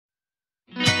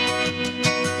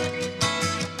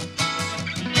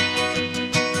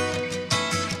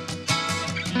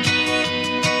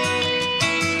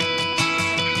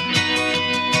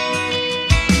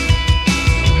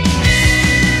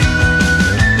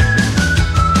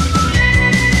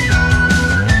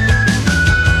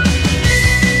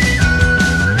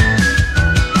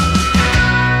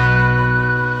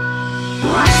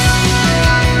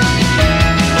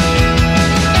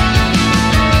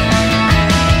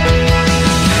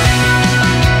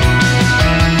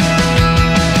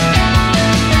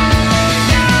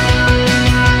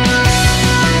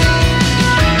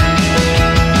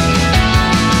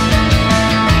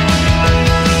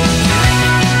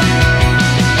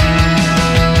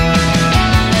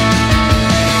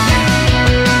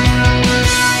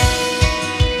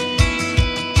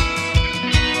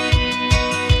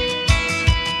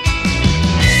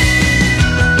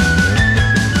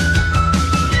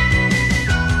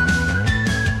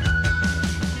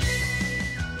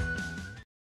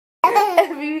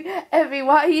Emmy,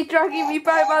 why are you dragging me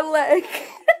by my leg?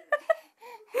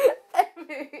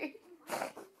 Emmy.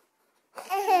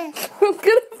 I'm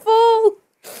gonna fall.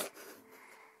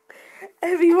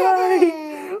 Emmy,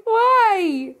 why?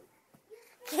 Why?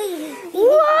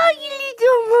 Why, you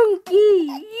little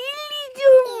monkey? You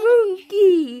little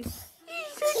monkey.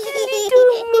 You're such a little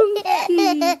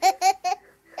monkey.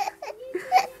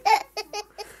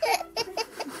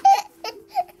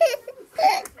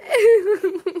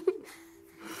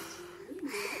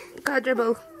 Can't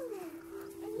dribble.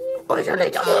 Oh, you're a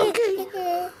little monkey.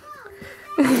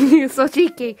 You're so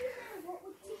cheeky.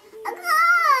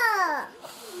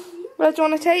 Where do you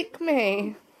want to take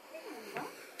me?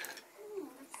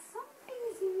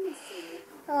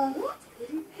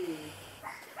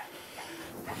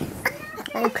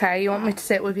 Okay, you want me to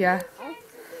sit with you?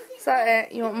 Is that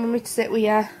it? You want me to sit with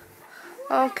you?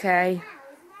 Okay.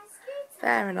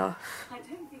 Fair enough.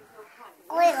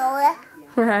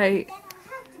 Right.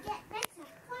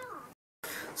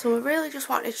 So I really just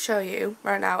wanted to show you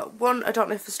right now. One, I don't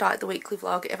know if I started the weekly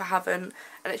vlog. If I haven't,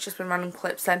 and it's just been random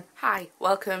clips, then hi,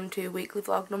 welcome to weekly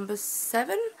vlog number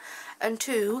 7. And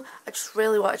 2, I just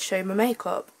really wanted to show you my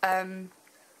makeup. I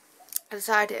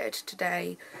decided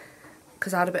today,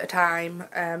 because I had a bit of time,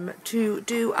 to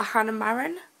do a Hannah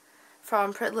Marin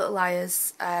from Pretty Little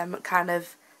Liars kind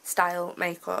of style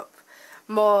makeup.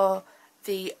 More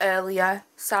the earlier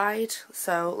side,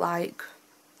 so like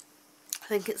I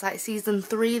think it's like season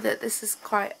 3 that this is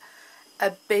quite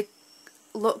a big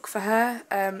look for her,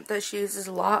 that she uses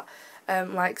a lot,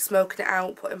 like smoking it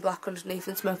out, putting black underneath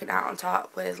and smoking it out on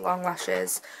top with long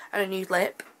lashes and a nude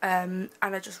lip, and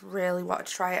I just really wanted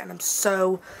to try it, and I'm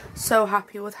so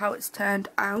happy with how it's turned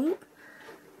out.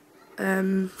 I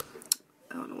don't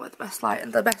know what the best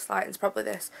lighting is probably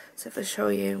this, so if I show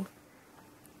you,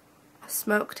 I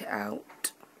smoked it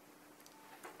out,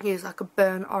 use like a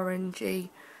burnt orangey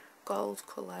gold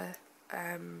colour,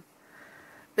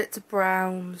 bits of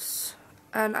browns,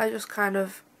 and I just kind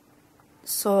of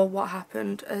saw what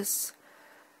happened as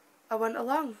I went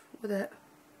along with it,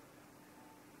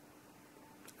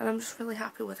 and I'm just really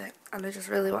happy with it, and I just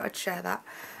really wanted to share that.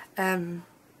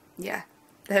 Yeah,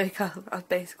 there we go, that's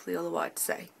basically all I wanted to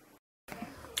say.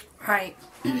 Right,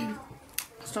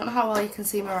 just don't know how well you can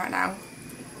see me right now,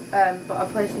 but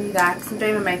I'm placing you there because I'm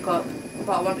doing my makeup,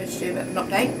 but I wanted to do a bit of an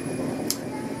update.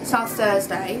 So it's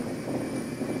Thursday.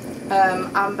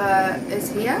 Amber is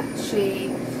here.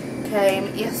 She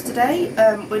came yesterday.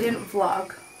 We didn't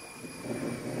vlog.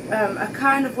 I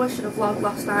kind of wish I'd have vlogged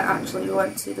last night actually. We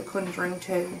went to see The Conjuring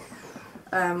 2.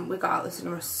 We got out of the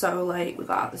cinema so late. We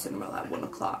got out of the cinema at like 1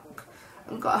 o'clock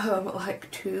and got home at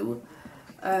like 2.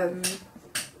 But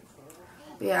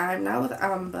yeah, I'm now with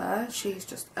Amber. She's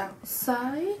just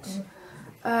outside.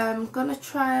 I'm gonna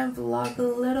try and vlog a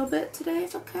little bit today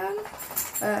if I can.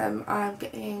 I'm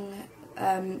getting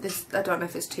this, I don't know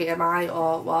if it's TMI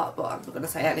or what, but I'm gonna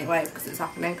say it anyway because it's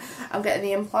happening. I'm getting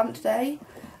the implant today.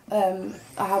 I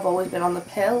have always been on the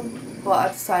pill, but I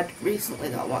decided recently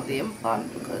that I want the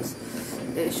implant because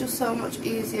it's just so much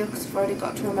easier, because I've already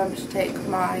got to remember to take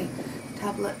my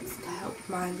tablets to help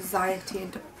my anxiety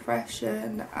and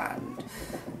depression, and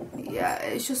yeah,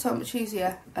 it's just so much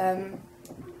easier.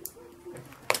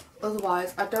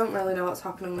 Otherwise, I don't really know what's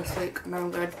happening this week. Now I'm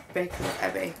going to bake with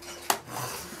Ebby.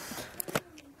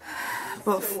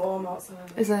 But it's warm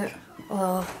outside. Is it?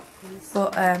 Well,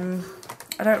 but I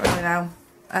don't really know.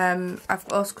 I've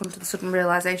also come to the sudden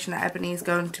realisation that Ebony is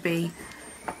going to be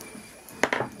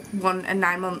 1 and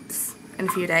 9 months in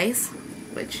a few days,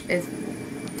 which is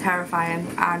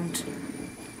terrifying, and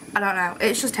I don't know,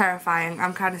 it's just terrifying.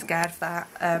 I'm kind of scared of that,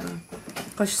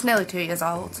 because she's nearly 2 years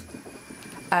old,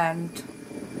 and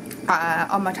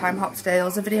on my time hop today there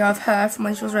was a video of her from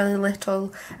when she was really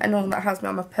little. Anyone that has me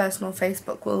on my personal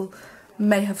Facebook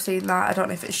may have seen that. I don't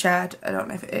know if it's shared. I don't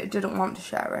know if it didn't want to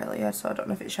share earlier, so I don't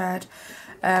know if it's shared.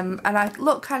 And I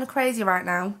look kind of crazy right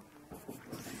now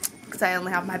because I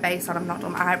only have my base on. I'm not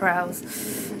done my eyebrows,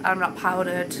 I'm not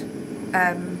powdered,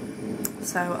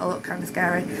 so I look kind of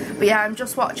scary. But yeah, I'm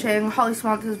just watching Holly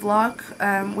Samantha's vlog,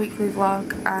 weekly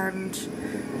vlog, and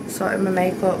sorting my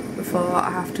makeup before I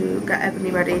have to get Ebony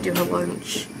ready, do her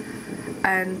lunch,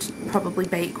 and probably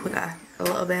bake with her a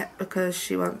little bit because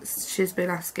she's been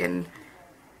asking,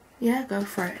 yeah, go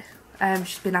for it.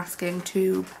 She's been asking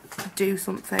to do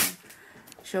something.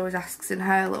 She always asks in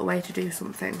her little way to do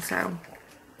something, so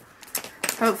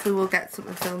hopefully we'll get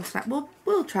something filmed tonight.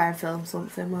 We'll try and film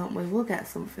something, won't we? We'll get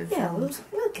something filmed.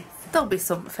 We'll get something. There'll be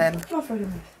something.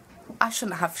 I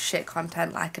shouldn't have shit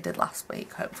content like I did last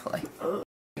week, hopefully.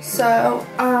 So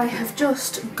I have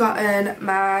just gotten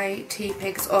my Tea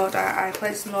Pigs order. I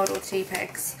placed an order with Tea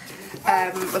Pigs.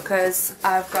 because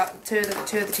I've got two of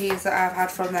the teas that I've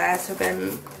had from there, so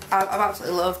I've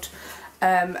absolutely loved.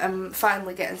 I'm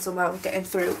finally getting somewhere with getting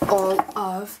through all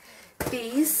of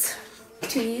these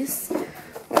teas.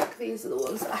 Like, these are the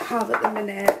ones that I have at the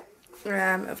minute.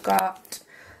 I've got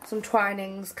some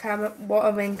Twinings,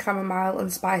 watermelon chamomile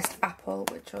and spiced apple,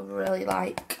 which I really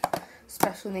like,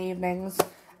 especially in the evenings.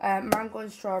 Mango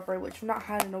and strawberry, which I've not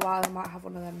had in a while. I might have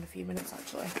one of them in a few minutes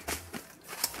actually.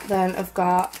 Then I've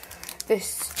got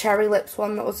this cherry lips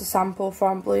one that was a sample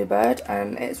from Bluebird,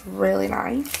 and it's really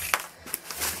nice.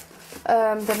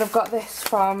 Then I've got this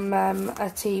from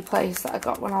a tea place that I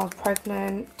got when I was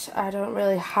pregnant. I don't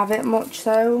really have it much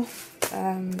though.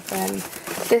 Then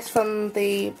this from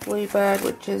the Bluebird,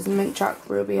 which is Mint Jack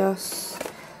Rubius.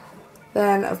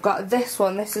 Then I've got this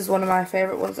one. This is one of my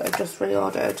favourite ones that I've just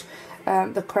reordered.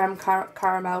 The creme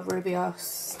caramel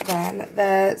Rubius. Then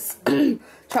there's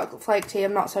chocolate flake tea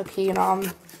I'm not so keen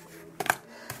on.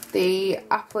 The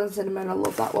apple and cinnamon, I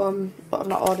love that one, but I've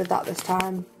not ordered that this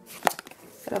time.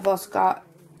 And I've also got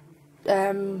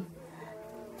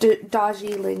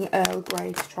Darjeeling Earl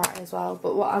Grey to try as well.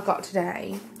 But what I got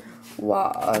today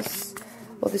was,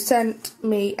 well, they sent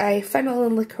me a fennel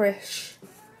and licorice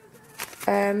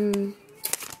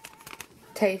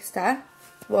taster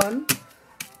one,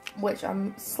 which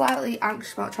I'm slightly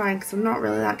anxious about trying because I'm not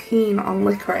really that keen on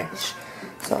licorice.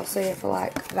 So I'll see if I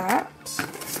like that.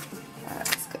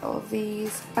 Let's get all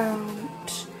these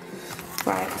out.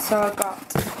 Right, so I got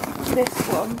this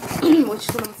one, which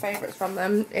is one of my favourites from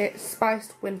them. It's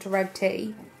spiced winter red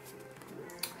tea.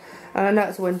 And I know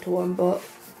it's a winter one, but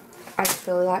I just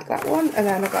really like that one. And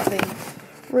then I got the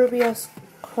Rubius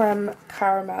creme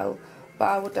caramel. But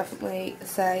I would definitely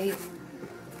say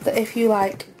that if you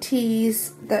like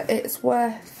teas, that it's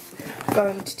worth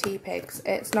going to Tea Pigs.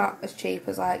 It's not as cheap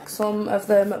as like some of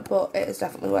them, but it is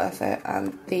definitely worth it.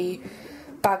 And the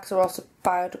bags are also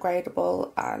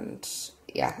biodegradable, and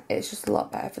yeah, it's just a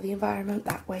lot better for the environment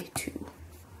that way too.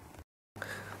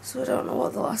 So I don't know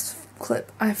what the last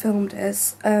clip I filmed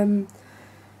is. I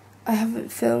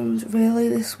haven't filmed really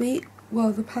this week,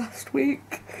 well, the past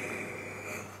week.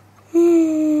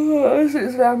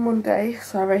 It's around Monday,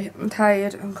 sorry, I'm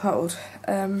tired and cold.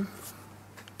 I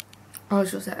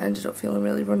ended up feeling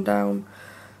really run down,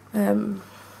 and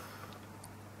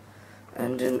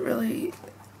didn't really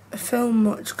film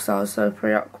much because I was so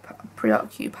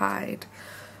preoccupied.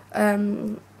 I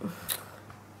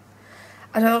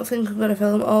don't think I'm going to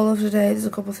film all of today. There's a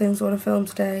couple of things I want to film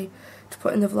today to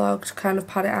put in the vlog to kind of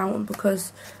pad it out, and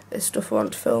because it's stuff I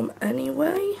want to film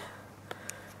anyway.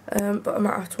 But I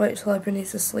might have to wait till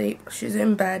Ebony's asleep. She's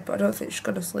in bed, but I don't think she's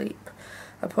going to sleep.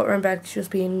 I put her in bed because she was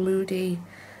being moody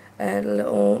and a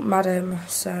little madam,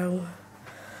 so.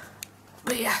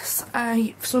 But yes,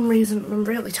 for some reason I'm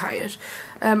really tired.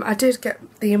 I did get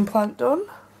the implant done.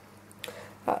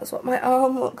 That's what my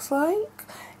arm looks like.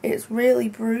 It's really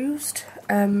bruised.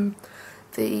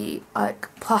 The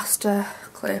like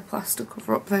clear plaster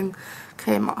cover up thing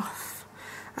came off,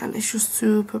 and it's just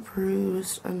super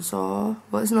bruised and sore.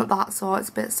 Well, it's not that sore, it's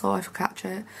a bit sore if I catch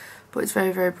it, but it's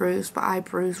very, very bruised. But I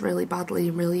bruise really badly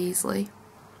and really easily.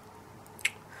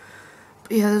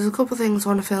 But yeah, there's a couple of things I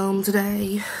want to film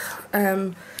today.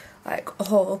 Like a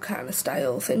whole kind of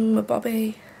style thing with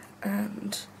Bobby,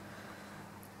 and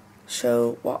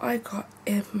show what I got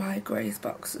in my Grays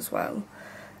box as well.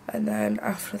 And then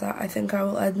after that I think I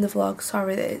will end the vlog.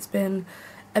 Sorry that it's been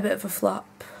a bit of a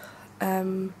flop.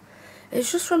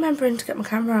 It's just remembering to get my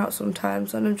camera out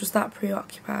sometimes and I'm just that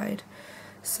preoccupied.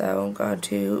 So I'm going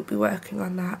to be working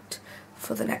on that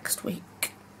for the next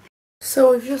week.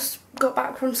 So we've just got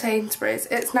back from Sainsbury's.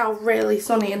 It's now really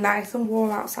sunny and nice and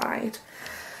warm outside.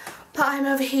 But I'm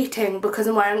overheating because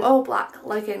I'm wearing all black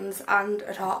leggings and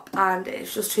a top, and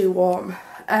it's just too warm.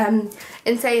 In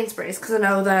Sainsbury's, because I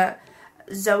know that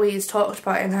Zoe's talked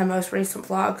about in her most recent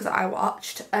vlog that I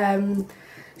watched, I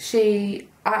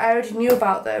already knew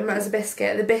about them as a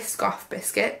biscuit, the Biscoff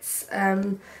biscuits.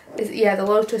 Yeah, the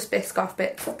Lotus Biscoff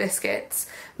biscuits.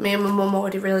 Me and my mum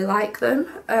already really like them.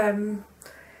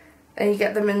 And you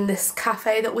get them in this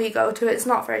cafe that we go to. It's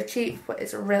not very cheap, but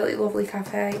it's a really lovely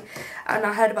cafe. And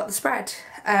I heard about the spread,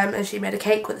 and she made a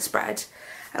cake with the spread.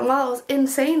 And while I was in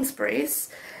Sainsbury's,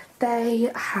 they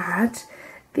had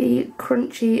the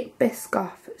crunchy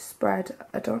Biscoff spread.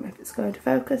 I don't know if it's going to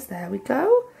focus. There we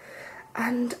go.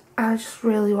 And I just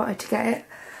really wanted to get it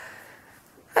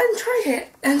and try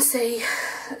it and see.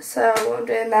 So I'm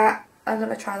doing that. I'm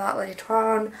going to try that later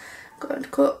on. I'm going to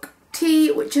cook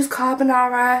tea, which is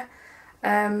carbonara.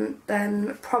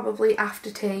 Then probably after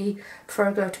tea, before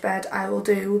I go to bed, I will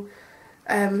do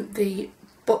the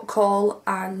book haul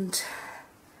and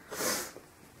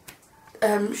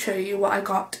show you what I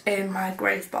got in my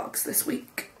Grave box this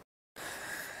week.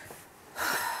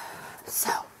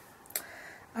 So,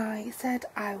 I said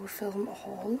I would film a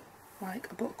haul,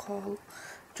 like a book haul,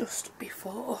 just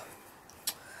before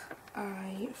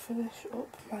I finish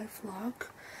up my vlog.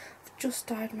 I've just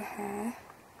dyed my hair.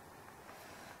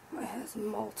 My hair's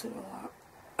molting a lot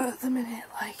at the minute,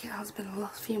 like it has been the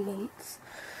last few months.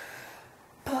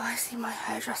 But I see my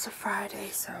hairdresser Friday,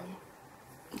 so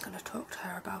I'm going to talk to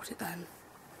her about it then.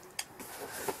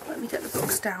 Let me get the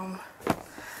books down.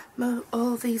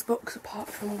 All of these books, apart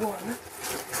from one,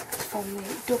 is from the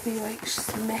WH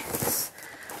Smith's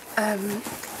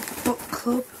book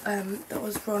club that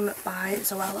was run by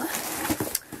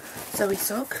Zoe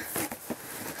Sugg.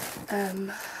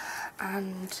 And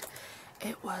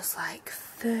it was like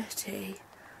 30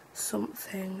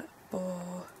 something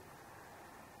for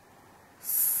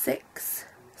six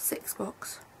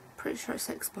books. Pretty sure it's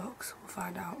 6 books. We'll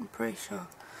find out. I'm pretty sure.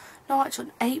 No,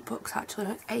 actually 8 books. Actually,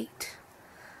 no, 8.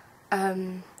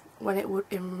 When it would,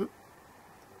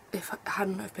 if I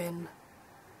hadn't have been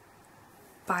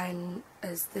buying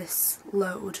as this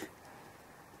load,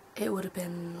 it would have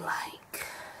been like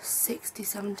 60,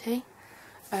 70.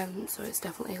 So it's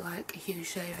definitely like a huge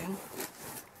saving.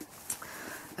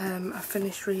 I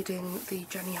finished reading the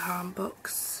Jenny Harm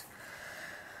books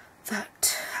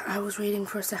that I was reading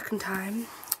for a second time.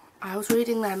 I was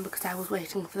reading them because I was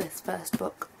waiting for this first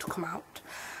book to come out.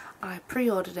 I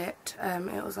pre-ordered it.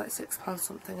 It was like £6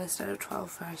 something instead of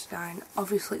 £12.99.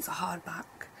 Obviously it's a hardback.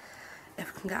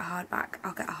 If I can get a hardback,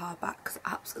 I'll get a hardback because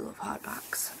I absolutely love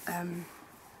hardbacks.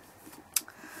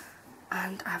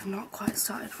 And I've not quite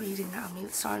started reading it. I mean,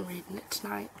 starting reading it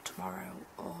tonight or tomorrow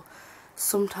or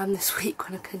sometime this week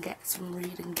when I can get some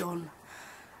reading done.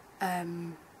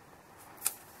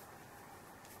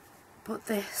 But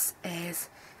this is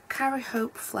Carrie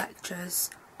Hope Fletcher's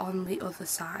On the Other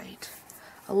Side.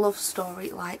 A love story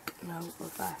like no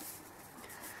other.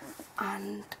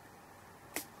 And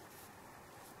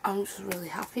I'm just really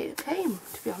happy it came,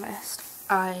 to be honest.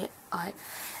 I like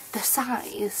the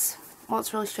size.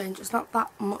 What's really strange, it's not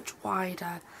that much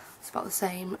wider. It's about the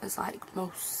same as like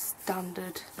most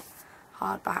standard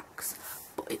hardbacks,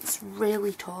 but it's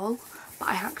really tall. But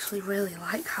I actually really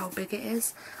like how big it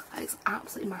is. Like, it's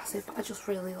absolutely massive, but I just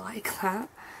really like that.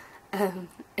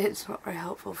 It's not very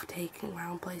helpful for taking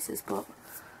around places, but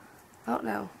I don't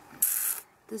know.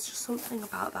 There's just something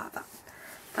about that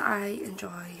I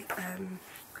enjoy.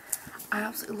 I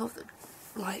absolutely love the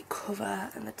like cover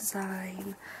and the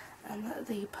design. And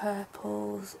the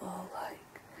purples are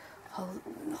like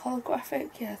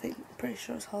holographic, yeah, I'm pretty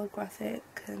sure it's holographic,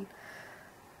 and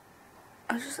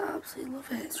I just absolutely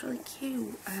love it. It's really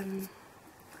cute, and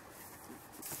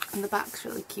the back's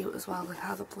really cute as well, and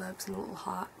how the blurb's in a little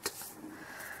heart.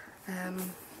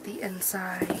 The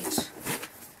inside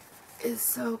is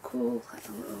so cool, like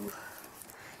the little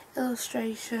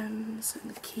illustrations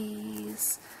and the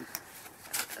keys.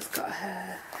 It's got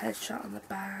her headshot on the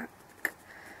back.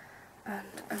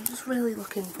 And I'm just really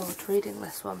looking forward to reading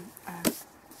this one. I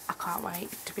can't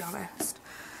wait, to be honest.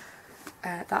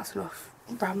 That's enough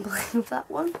rambling of that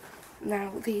one.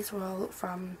 Now, these were all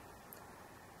from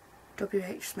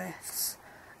WH Smith's.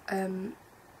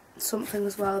 Something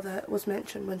as well that was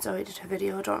mentioned when Zoe did her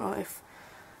video. I don't know if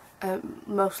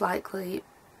most likely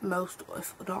most,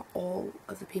 if not all,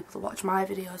 of the people that watch my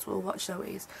videos will watch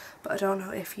Zoe's, but I don't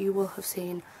know if you will have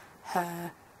seen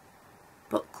her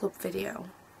book club video,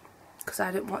 because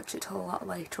I didn't watch it till a lot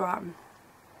later on,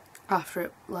 after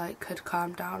it like had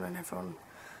calmed down and everyone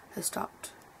had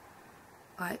stopped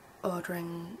like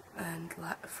ordering and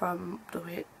like from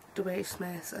WH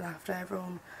Smith, and after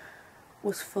everyone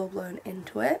was full blown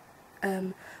into it.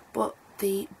 But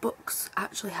the books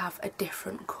actually have a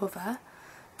different cover.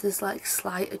 There's like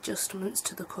slight adjustments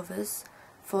to the covers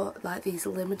for like these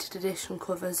limited edition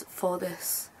covers for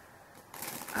this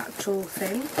actual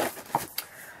thing.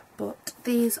 But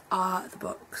these are the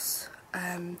books.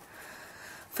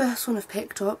 First one I've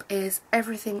picked up is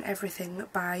Everything Everything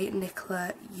by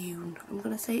Nicola Yoon. I'm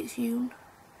going to say it's Yoon.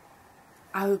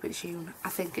 I hope it's Yoon. I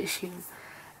think it's Yoon.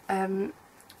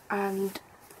 And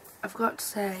I've got to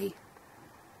say,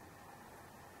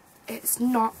 it's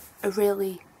not a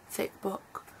really thick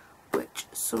book, which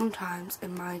sometimes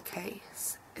in my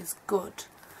case is good,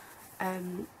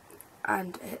 and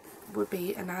it would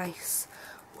be a nice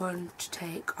one to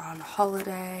take on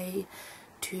holiday,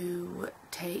 to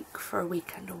take for a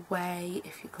weekend away,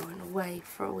 if you're going away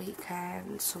for a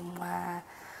weekend somewhere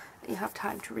you have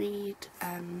time to read.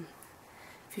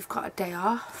 If you've got a day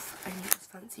off and you just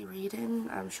fancy reading,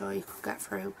 I'm sure you could get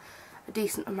through a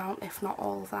decent amount, if not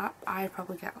all of that. I'd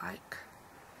probably get like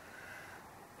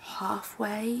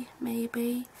halfway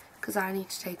maybe, because I need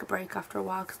to take a break after a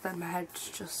while, because then my head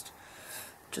just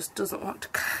doesn't want to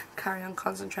carry on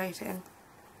concentrating.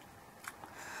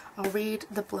 I'll read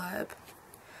the blurb.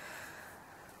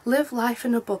 Live life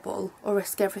in a bubble or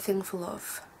risk everything for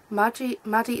love. Maddie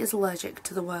is allergic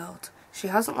to the world. She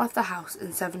hasn't left the house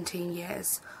in 17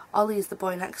 years. Ollie is the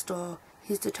boy next door.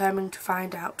 He's determined to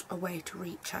find out a way to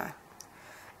reach her.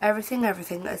 Everything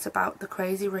is about the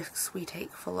crazy risks we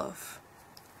take for love.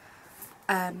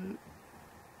 And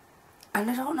I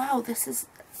don't know,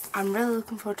 I'm really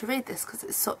looking forward to read this, because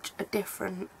it's such a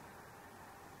different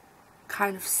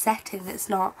kind of setting. It's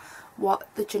not what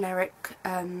the generic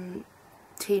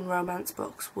teen romance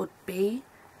books would be,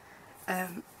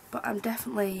 but I'm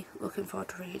definitely looking forward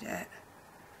to read it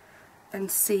and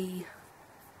see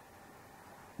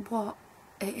what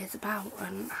it is about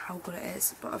and how good it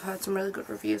is. But I've heard some really good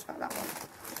reviews about that one.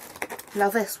 Now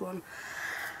this one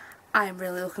I am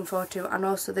really looking forward to, and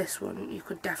also this one you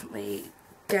could definitely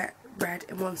get read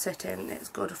in one sitting. It's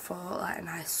good for like a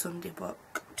nice Sunday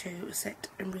book to sit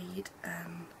and read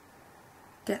and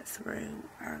get through,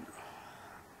 and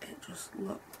it just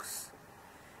looks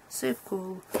super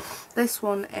cool. This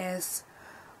one is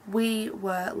We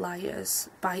Were Liars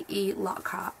by E.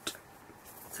 Lockhart.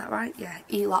 Is that right? Yeah,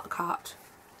 E. Lockhart.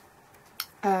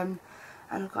 And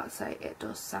I've got to say, it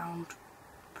does sound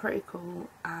pretty cool,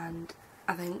 and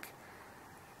I think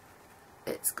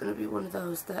it's going to be one of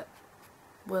those that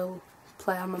will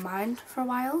play on my mind for a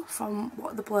while from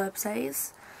what the blurb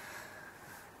says.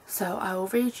 So I will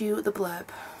read you the blurb.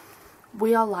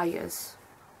 We are liars.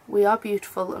 We are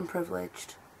beautiful and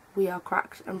privileged. We are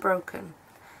cracked and broken.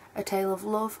 A tale of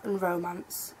love and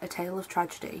romance. A tale of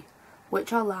tragedy.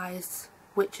 Which are lies?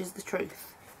 Which is the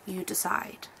truth? You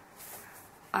decide.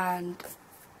 And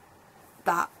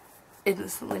that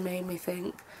instantly made me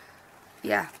think,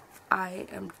 yeah, I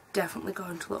am definitely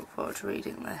going to look forward to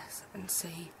reading this and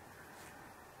see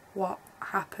what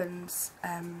happens.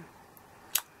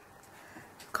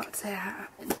 Got to say,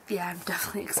 yeah, I'm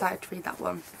definitely excited to read that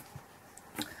one.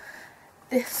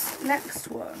 This next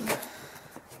one,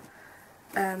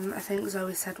 I think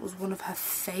Zoe said was one of her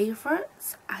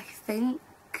favourites. I think,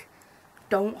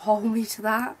 don't hold me to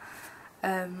that,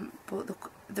 but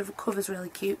the cover's really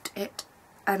cute.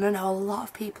 And I know a lot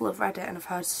of people have read it and I've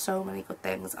heard so many good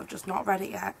things. I've just not read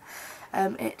it yet.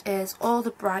 It is All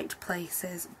the Bright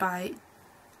Places by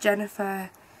Jennifer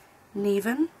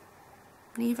Neven.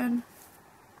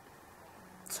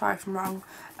 Sorry if I'm wrong.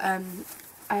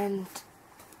 And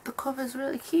the cover's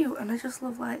really cute, and I just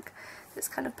love like this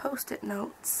kind of post-it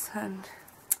notes. And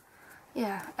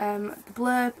yeah, the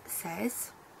blurb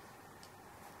says,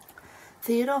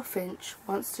 Theodore Finch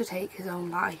wants to take his own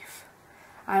life.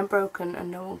 I am broken and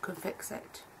no one can fix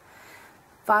it.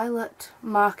 Violet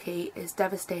Markey is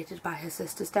devastated by her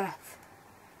sister's death.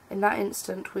 In that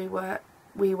instant we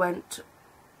went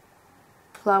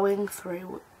ploughing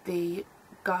through the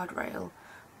guardrail.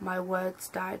 My words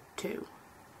died too.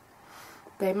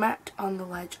 They met on the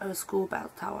ledge of a school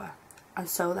bell tower, and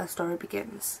so their story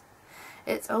begins.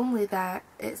 It's only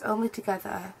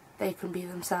together they can be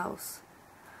themselves.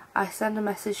 I send a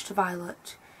message to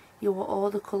Violet. You are all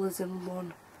the colours in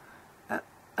one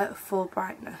at full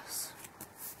brightness.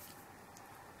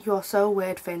 You are so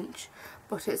weird, Finch,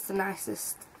 but it's the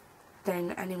nicest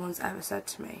thing anyone's ever said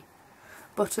to me.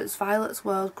 But as Violet's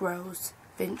world grows,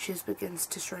 Finch's begins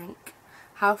to shrink.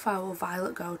 How far will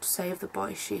Violet go to save the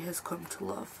boy she has come to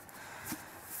love?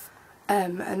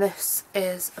 And this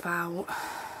is about,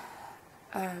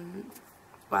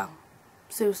 well,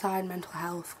 suicide, mental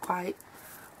health, quite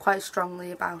strongly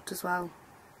about as well.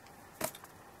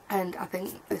 And I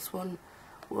think this one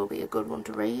will be a good one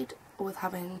to read, with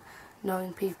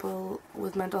knowing people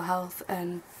with mental health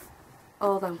and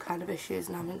all them kind of issues,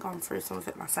 and having gone through some of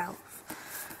it myself.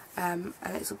 And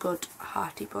it's a good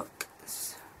hearty book.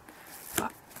 It's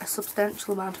got a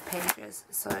substantial amount of pages,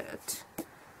 so it'd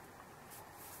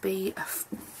be a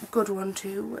good one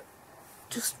to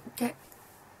just get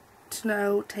to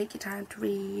know, take your time to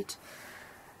read,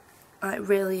 like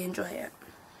really enjoy it.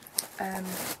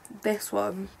 This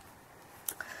one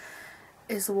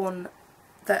is the one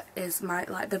that is my,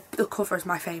 like, the cover is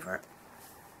my favourite.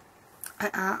 I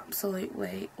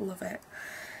absolutely love it.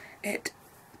 It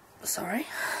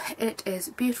is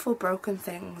Beautiful Broken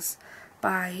Things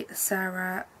by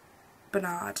Sarah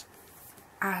Bernard,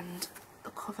 and the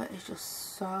cover is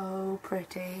just so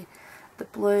pretty. The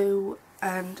blue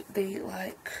and the,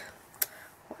 like,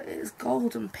 what is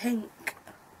gold and pink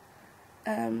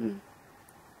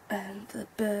and the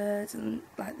birds, and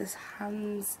like there's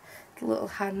hands, the little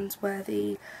hands where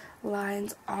the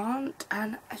lines aren't,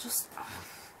 and I just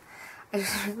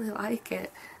really like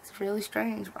it. It's really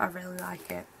strange, but I really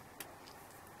like it.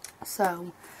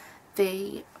 So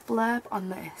the blurb on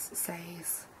this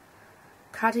says,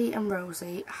 Caddy and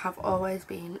Rosie have always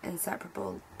been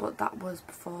inseparable, but that was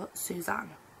before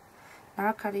Suzanne.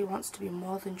 Now Caddy wants to be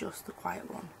more than just the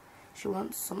quiet one. She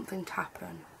wants something to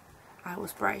happen. I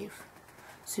was brave.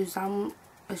 Suzanne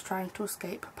is trying to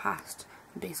escape her past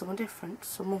and be someone different,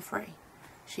 someone free.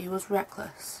 She was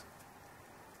reckless.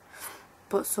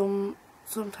 But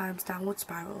sometimes downward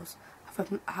spirals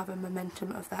have a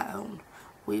momentum of their own.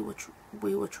 We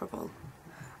were trouble,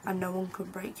 and no one can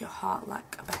break your heart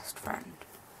like a best friend.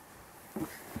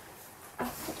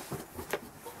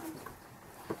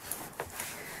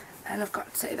 And I've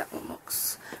got to say that one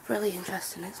looks really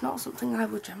interesting. It's not something I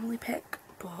would generally pick,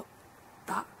 but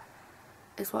that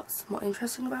is what's more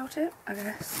interesting about it, I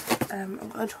guess. I'm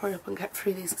going to hurry up and get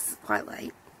through these because it's quite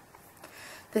late.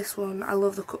 This one, I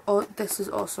love this is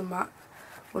also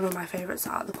one of my favourites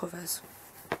out of the covers.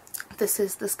 This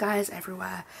is The Sky is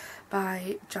Everywhere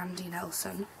by Jandy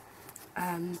Nelson.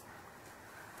 And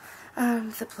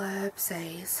the blurb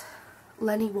says,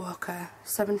 Lenny Walker,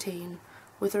 17,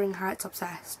 Wuthering Heights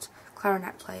obsessed,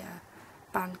 clarinet player,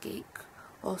 band geek,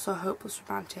 also hopeless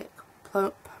romantic,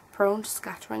 prone to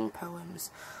scattering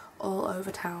poems all over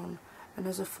town, and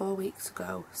as of 4 weeks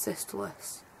ago,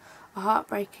 sisterless. A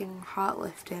heartbreaking,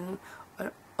 heart-lifting,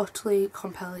 utterly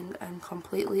compelling and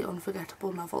completely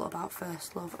unforgettable novel about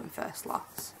first love and first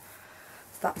loss.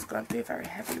 So that's going to be a very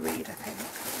heavy read, I think.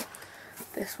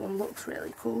 This one looks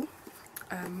really cool.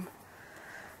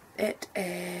 It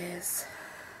is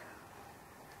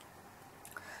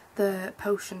The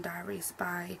Potion Diaries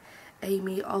by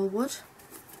Amy Allwood.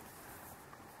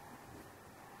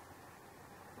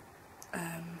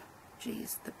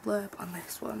 Geez, the blurb on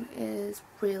this one is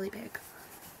really big.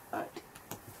 Right.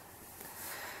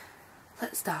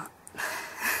 Let's start.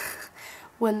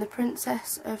 When the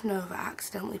Princess of Nova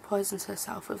accidentally poisons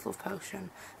herself with love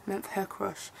potion meant for her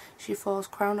crush, she falls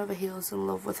crown over heels in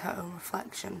love with her own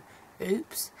reflection.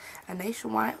 Oops. A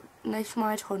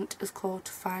nationwide hunt is called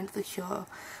to find the cure,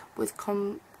 with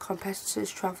competitors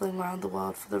travelling around the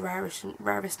world for the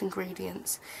rarest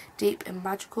ingredients, deep in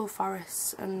magical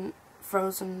forests and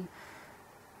frozen...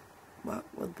 what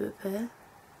would be here?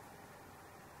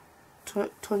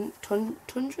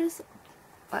 Tundras?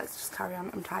 Let's just carry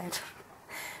on, I'm tired.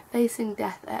 Facing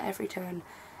death at every turn.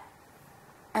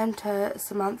 Enter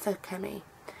Samantha Kemi,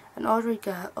 an ordinary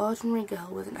girl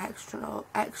with an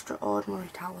extraordinary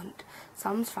talent.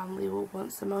 Sam's family were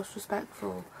once the most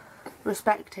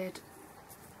respected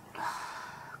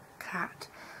cat.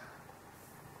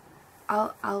 I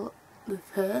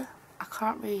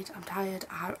can't read, I'm tired,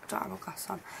 I don't have my glasses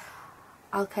on.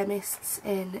 Alchemists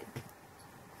in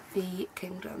the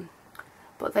kingdom,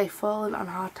 but they've fallen on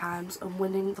hard times, and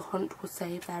winning the hunt would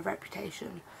save their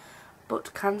reputation.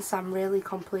 But can Sam really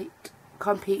compete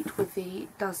with the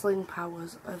dazzling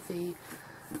powers of the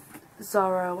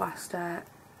Zoroaster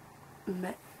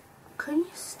can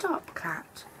you stop,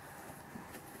 cat?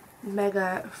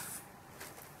 Mega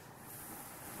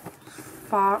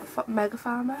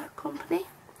Pharma company?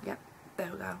 Yep,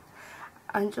 there we go.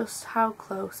 And just how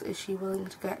close is she willing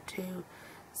to get to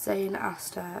Zane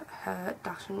Astor, her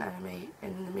dashing enemy,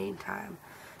 in the meantime?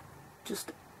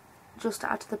 Just to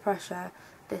add to the pressure,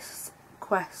 this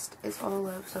quest is all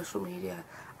over social media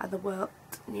and the world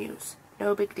news.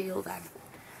 No big deal then.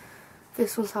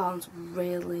 This one sounds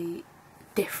really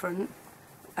different,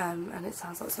 and it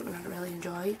sounds like something I'd really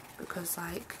enjoy, because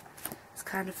like it's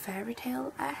kind of fairy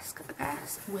tale-esque, I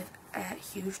guess, with a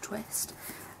huge twist,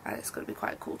 and it's going to be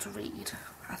quite cool to read,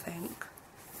 I think.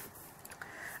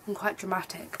 And quite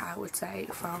dramatic, I would say,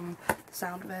 from the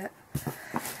sound of it.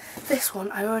 This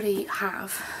one I already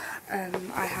have.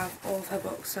 I have all of her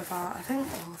books so far, I think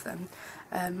all of them.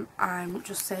 I'm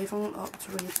just saving up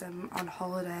to read them on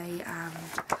holiday, and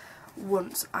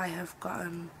once I have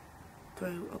gotten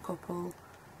through a couple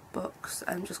books,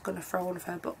 I'm just going to throw one of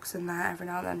her books in there every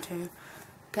now and then to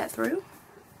get through.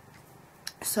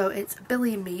 So it's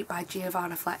Billy and Me by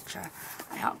Giovanna Fletcher.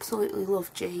 I absolutely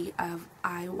love G.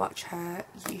 I watch her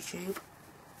YouTube.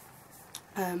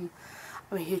 I'm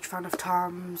a huge fan of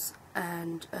Tom's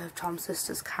and of Tom's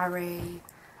sisters Carrie,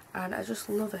 and I just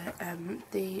love it.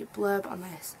 The blurb on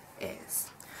this is,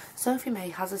 Sophie May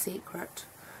has a secret,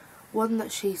 one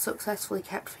that she successfully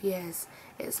kept for years.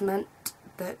 It's meant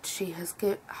that she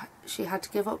had to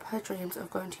give up her dreams of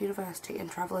going to university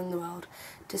and travelling the world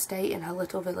to stay in her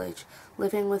little village,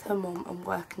 living with her mum and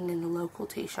working in a local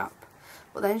tea shop.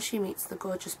 But then she meets the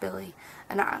gorgeous Billy,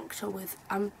 an actor with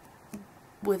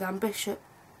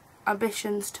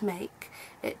ambitions to make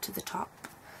it to the top.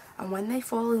 And when they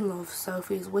fall in love,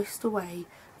 Sophie is whisked away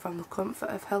from the comfort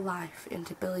of her life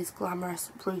into Billy's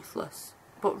glamorous, ruthless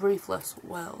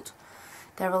world.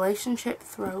 Their relationship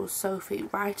throws Sophie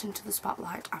right into the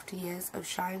spotlight after years of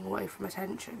shying away from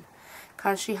attention.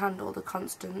 Can she handle the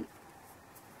constant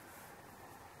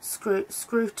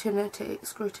scrutiny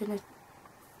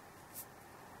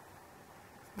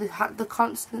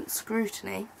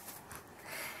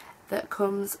that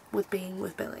comes with being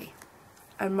with Billy?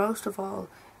 And most of all,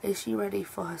 is she ready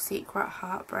for her secret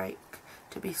heartbreak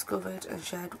to be discovered and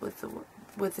shared with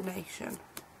the nation?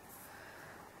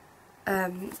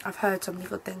 I've heard so many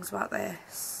good things about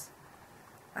this,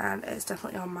 and it's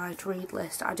definitely on my to read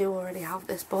list. I do already have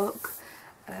this book,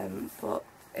 but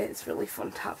it's really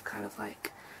fun to have kind of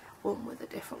like one with a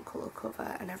different colour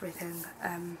cover and everything.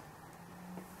 And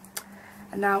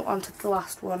now on to the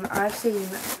last one. I've seen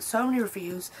so many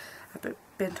reviews, I've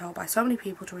been told by so many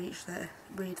people to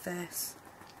read this,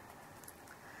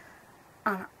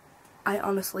 and I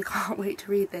honestly can't wait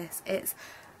to read this. It's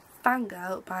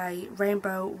Fangirl by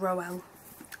Rainbow Rowell,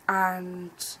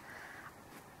 and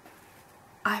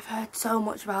I've heard so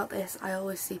much about this. I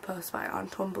always see posts about it on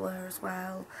Tumblr as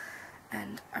well,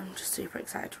 and I'm just super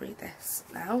excited to read this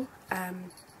now.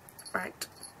 Right.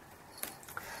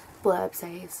 Blurb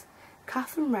says,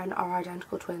 Kath and Ren are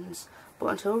identical twins, but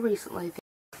until recently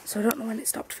so I don't know when it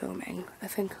stopped filming. I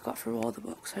think I got through all the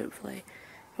books, hopefully.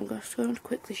 I'm just going to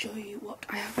quickly show you what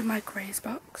I have in my Grays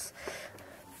box,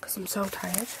 because I'm so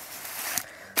tired.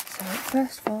 So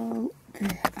first of all,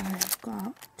 I've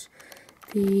got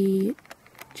the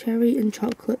cherry and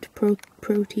chocolate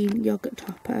protein yogurt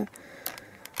topper,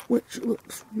 which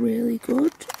looks really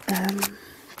good. Then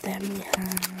we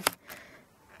have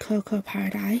Cocoa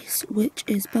Paradise, which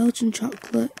is Belgian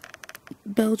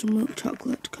milk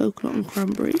chocolate, coconut and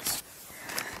cranberries.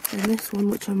 And this one,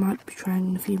 which I might be trying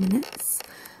in a few minutes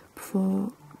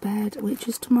before bed, which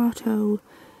is tomato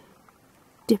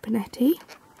dipanetti.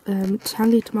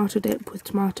 Tangy tomato dip with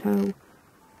tomato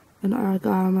and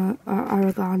oregano.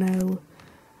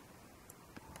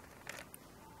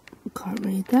 Can't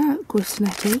read that.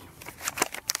 Guisanetti.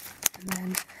 And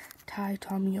then Thai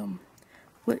tom yum,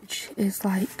 which is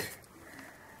like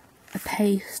a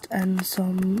paste and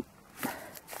some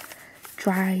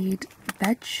dried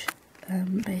veg,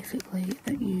 basically,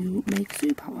 that you make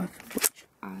soup out of, which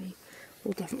I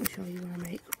will definitely show you when I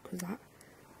make, because that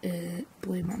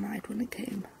blew my mind when it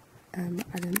came. I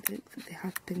didn't think that they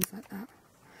had things like that.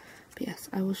 But yes,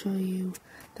 I will show you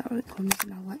that when it comes,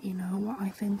 and I'll let you know what I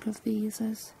think of these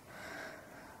as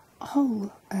a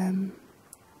whole.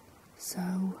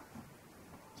 So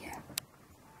yeah,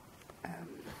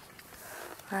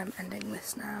 I'm ending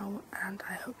this now, and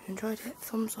I hope you enjoyed it.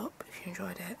 Thumbs up if you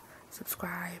enjoyed it,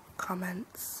 subscribe,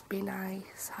 comments, be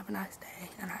nice, have a nice day,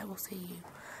 and I will see you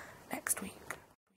next week.